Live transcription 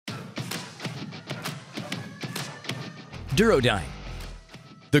Duro Dyne.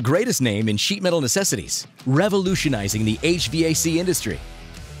 The greatest name in sheet metal necessities, revolutionizing the HVAC industry.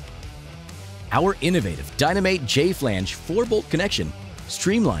 Our innovative Dyn-O-Mate Flange 4-bolt connection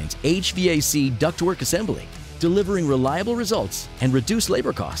streamlines HVAC ductwork assembly, delivering reliable results and reduced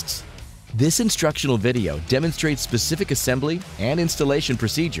labor costs. This instructional video demonstrates specific assembly and installation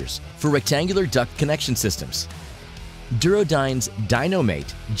procedures for rectangular duct connection systems. Duro Dyne's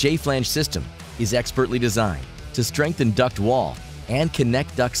Dyn-O-Mate Flange system is expertly designed to strengthen duct wall and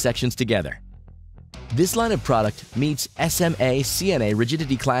connect duct sections together. This line of product meets SMA CNA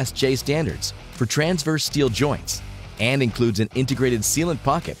Rigidity Class J standards for transverse steel joints and includes an integrated sealant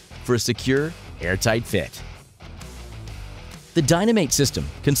pocket for a secure, airtight fit. The Dyn-O-Mate system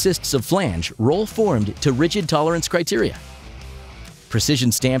consists of flange roll-formed to rigid tolerance criteria,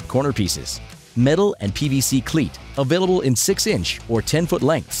 precision stamped corner pieces, metal and PVC cleat available in 6-inch or 10-foot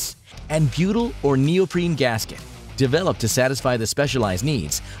lengths, and butyl or neoprene gasket developed to satisfy the specialized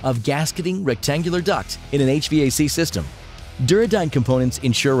needs of gasketing rectangular duct in an HVAC system. Duro Dyne components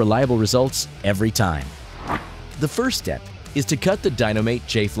ensure reliable results every time. The first step is to cut the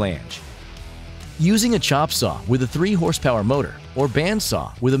Dyn-O-Mate Flange. Using a chop saw with a 3-horsepower motor or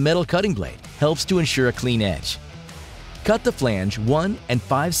bandsaw with a metal cutting blade helps to ensure a clean edge. Cut the flange 1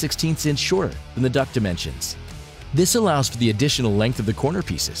 5/16 inch shorter than the duct dimensions. This allows for the additional length of the corner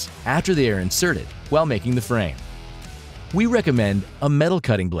pieces after they are inserted while making the frame. We recommend a metal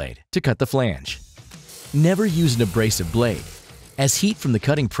cutting blade to cut the flange. Never use an abrasive blade, as heat from the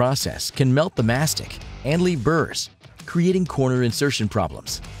cutting process can melt the mastic and leave burrs, creating corner insertion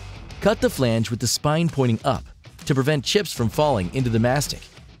problems. Cut the flange with the spine pointing up to prevent chips from falling into the mastic,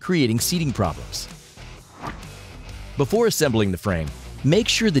 creating seating problems. Before assembling the frame, make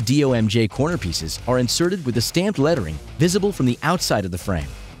sure the DOMJ corner pieces are inserted with the stamped lettering visible from the outside of the frame.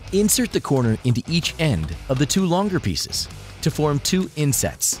 Insert the corner into each end of the 2 longer pieces to form 2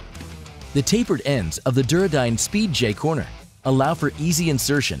 insets. The tapered ends of the Duro Dyne Speed J corner allow for easy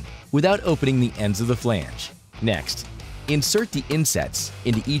insertion without opening the ends of the flange. Next, insert the insets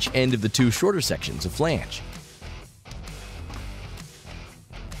into each end of the 2 shorter sections of flange.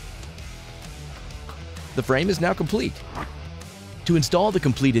 The frame is now complete. To install the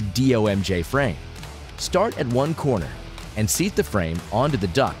completed DOMJ frame, start at one corner and seat the frame onto the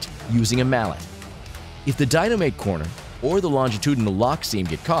duct using a mallet. If the Dyn-O-Mate corner or the longitudinal lock seam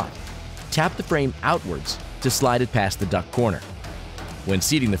get caught, tap the frame outwards to slide it past the duct corner. When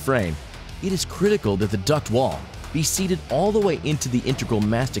seating the frame, it is critical that the duct wall be seated all the way into the integral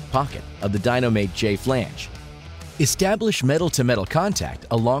mastic pocket of the Dyn-O-Mate Flange. Establish metal-to-metal contact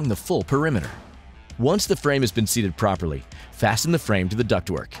along the full perimeter. Once the frame has been seated properly, fasten the frame to the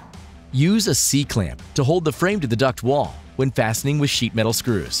ductwork. Use a C-clamp to hold the frame to the duct wall when fastening with sheet metal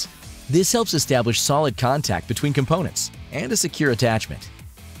screws. This helps establish solid contact between components and a secure attachment.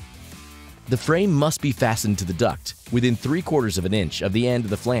 The frame must be fastened to the duct within 3/4 of an inch of the end of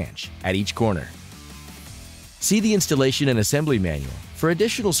the flange at each corner. See the installation and assembly manual for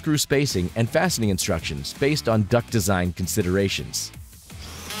additional screw spacing and fastening instructions based on duct design considerations.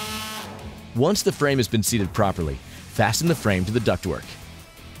 Once the frame has been seated properly, fasten the frame to the ductwork.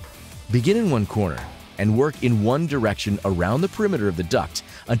 Begin in one corner and work in one direction around the perimeter of the duct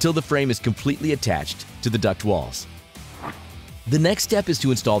until the frame is completely attached to the duct walls. The next step is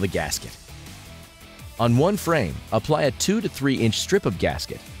to install the gasket. On one frame, apply a 2 to 3 inch strip of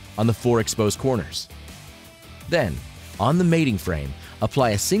gasket on the 4 exposed corners. Then, on the mating frame,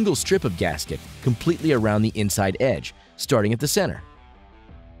 apply a single strip of gasket completely around the inside edge, starting at the center.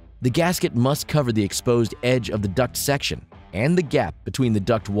 The gasket must cover the exposed edge of the duct section and the gap between the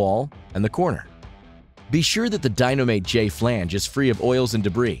duct wall and the corner. Be sure that the Dyn-O-Mate Flange is free of oils and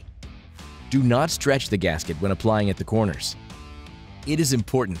debris. Do not stretch the gasket when applying at the corners. It is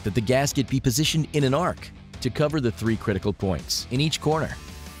important that the gasket be positioned in an arc to cover the 3 critical points in each corner.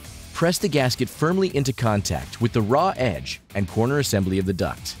 Press the gasket firmly into contact with the raw edge and corner assembly of the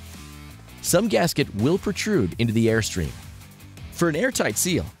duct. Some gasket will protrude into the airstream. For an airtight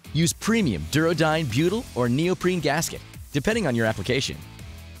seal, use premium Duro Dyne butyl or neoprene gasket, depending on your application.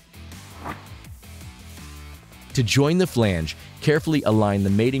 To join the flange, carefully align the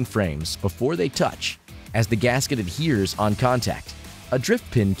mating frames before they touch, as the gasket adheres on contact. A drift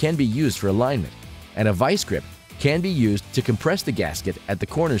pin can be used for alignment, and a vice grip can be used to compress the gasket at the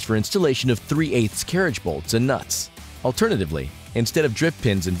corners for installation of 3/8 carriage bolts and nuts. Alternatively, instead of drift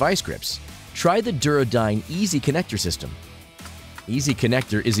pins and vice grips, try the Duro Dyne Easy Connector system. Easy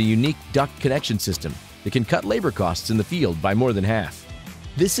Connector is a unique duct connection system that can cut labor costs in the field by more than half.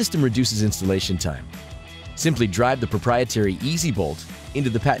 This system reduces installation time. Simply drive the proprietary Easy bolt into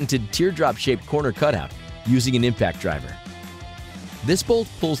the patented teardrop-shaped corner cutout using an impact driver. This bolt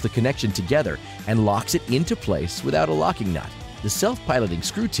pulls the connection together and locks it into place without a locking nut. The self-piloting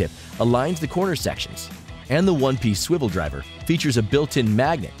screw tip aligns the corner sections, and the one-piece swivel driver features a built-in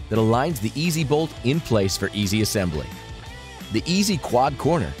magnet that aligns the easy bolt in place for easy assembly. The easy quad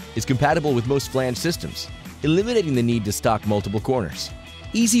corner is compatible with most flange systems, eliminating the need to stock multiple corners.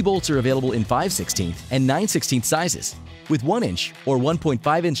 Easy bolts are available in 5/16 and 9/16 sizes, with 1-inch or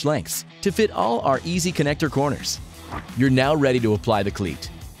 1.5-inch lengths to fit all our easy connector corners. You're now ready to apply the cleat.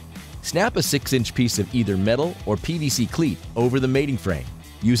 Snap a 6-inch piece of either metal or PVC cleat over the mating frame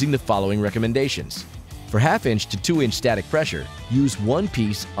using the following recommendations. For 1/2-inch to 2-inch static pressure, use one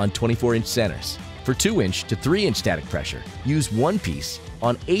piece on 24-inch centers. For 2-inch to 3-inch static pressure, use one piece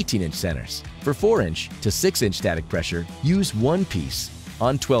on 18-inch centers. For 4-inch to 6-inch static pressure, use one piece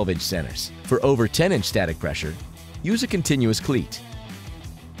on 12-inch centers. For over 10-inch static pressure, use a continuous cleat.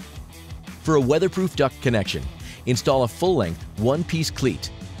 For a weatherproof duct connection, install a full-length one-piece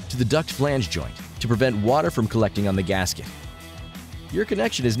cleat to the duct flange joint to prevent water from collecting on the gasket. Your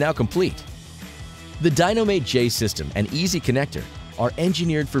connection is now complete. The Dyn-O-Mate J system and easy connector are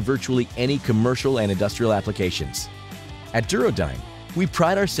engineered for virtually any commercial and industrial applications. At Duro Dyne, we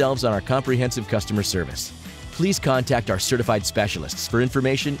pride ourselves on our comprehensive customer service. Please contact our certified specialists for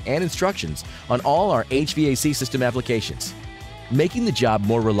information and instructions on all our HVAC system applications, making the job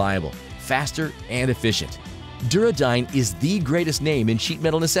more reliable, faster, and efficient. Duro Dyne is the greatest name in sheet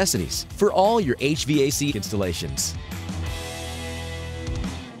metal necessities for all your HVAC installations.